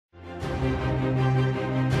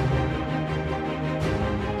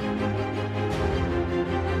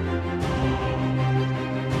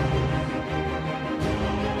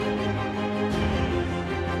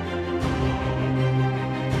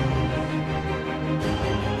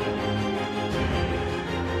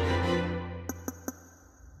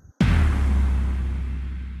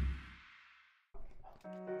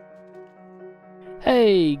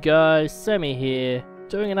Hey guys, Sammy here,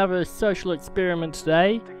 doing another social experiment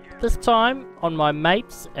today, this time on my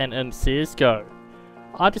mates and in CSGO.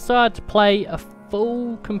 I decided to play a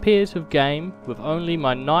full competitive game with only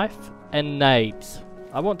my knife and nades.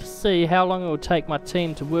 I want to see how long it will take my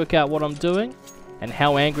team to work out what I'm doing, and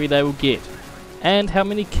how angry they will get, and how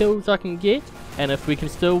many kills I can get, and if we can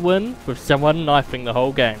still win with someone knifing the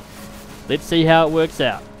whole game. Let's see how it works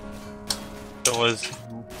out. Doors.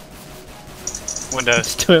 Windows.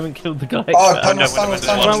 Still haven't killed the guy. Oh, tunnels.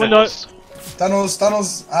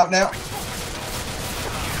 Tunnels, out now.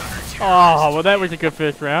 Oh, well that was a good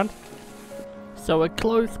first round. So a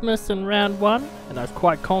close miss in round 1, and I was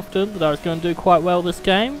quite confident that I was going to do quite well this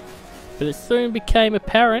game, but it soon became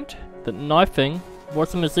apparent that knifing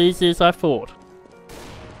wasn't as easy as I thought.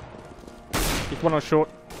 Just one on short.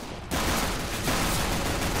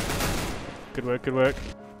 Good work, good work.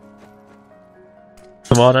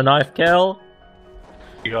 Come on, a knife kill.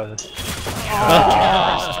 You got this.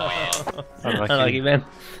 Unlucky, man.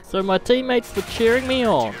 So my teammates were cheering me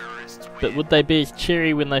on, but would they be as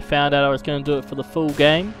cheery when they found out I was going to do it for the full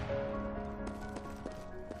game?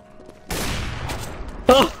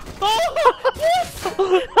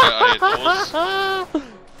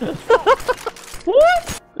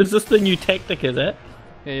 What? Is this the new tactic, is it?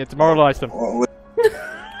 Yeah, demoralise them.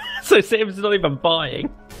 So Sam's not even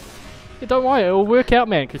buying. Yeah, don't worry, it'll work out,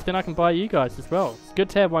 man, because then I can buy you guys as well. It's good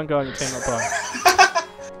to have one guy on your team not buying.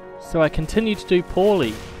 So I continued to do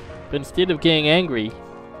poorly, but instead of getting angry,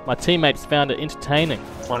 my teammates found it entertaining.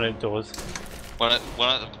 One at doors. One at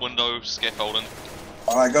the window, scaffolding.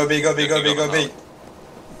 Alright, go B, go B, go B, go B.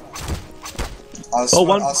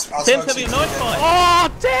 Sam's having a knife fight!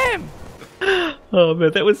 Oh, damn! Oh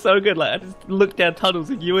man, that was so good. Like, I just looked down tunnels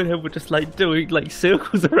and you and him were just like doing like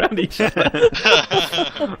circles around each other.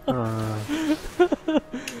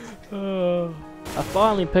 I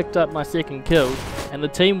finally picked up my second kill, and the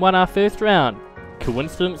team won our first round.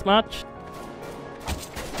 Coincidence much?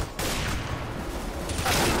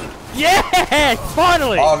 Yes!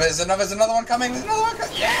 Finally! Oh, there's another one coming. There's another one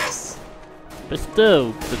coming. Yes! But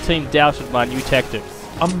still, the team doubted my new tactics.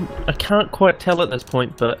 I can't quite tell at this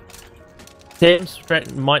point, but Sam's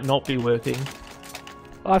strat might not be working.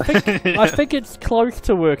 I think it's close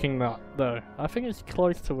to working though. I think it's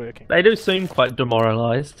close to working. They do seem quite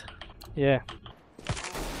demoralised. Yeah.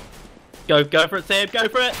 Go for it, Sam. Go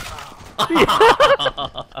for it.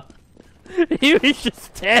 He was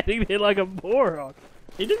just standing there like a moron.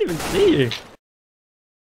 He didn't even see you.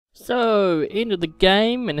 So, end of the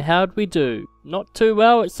game, and how'd we do? Not too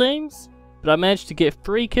well, it seems, but I managed to get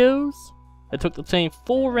 3 kills. It took the team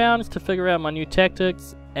 4 rounds to figure out my new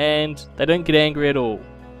tactics, and they didn't get angry at all.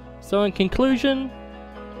 So in conclusion,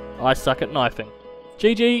 I suck at knifing.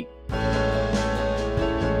 GG!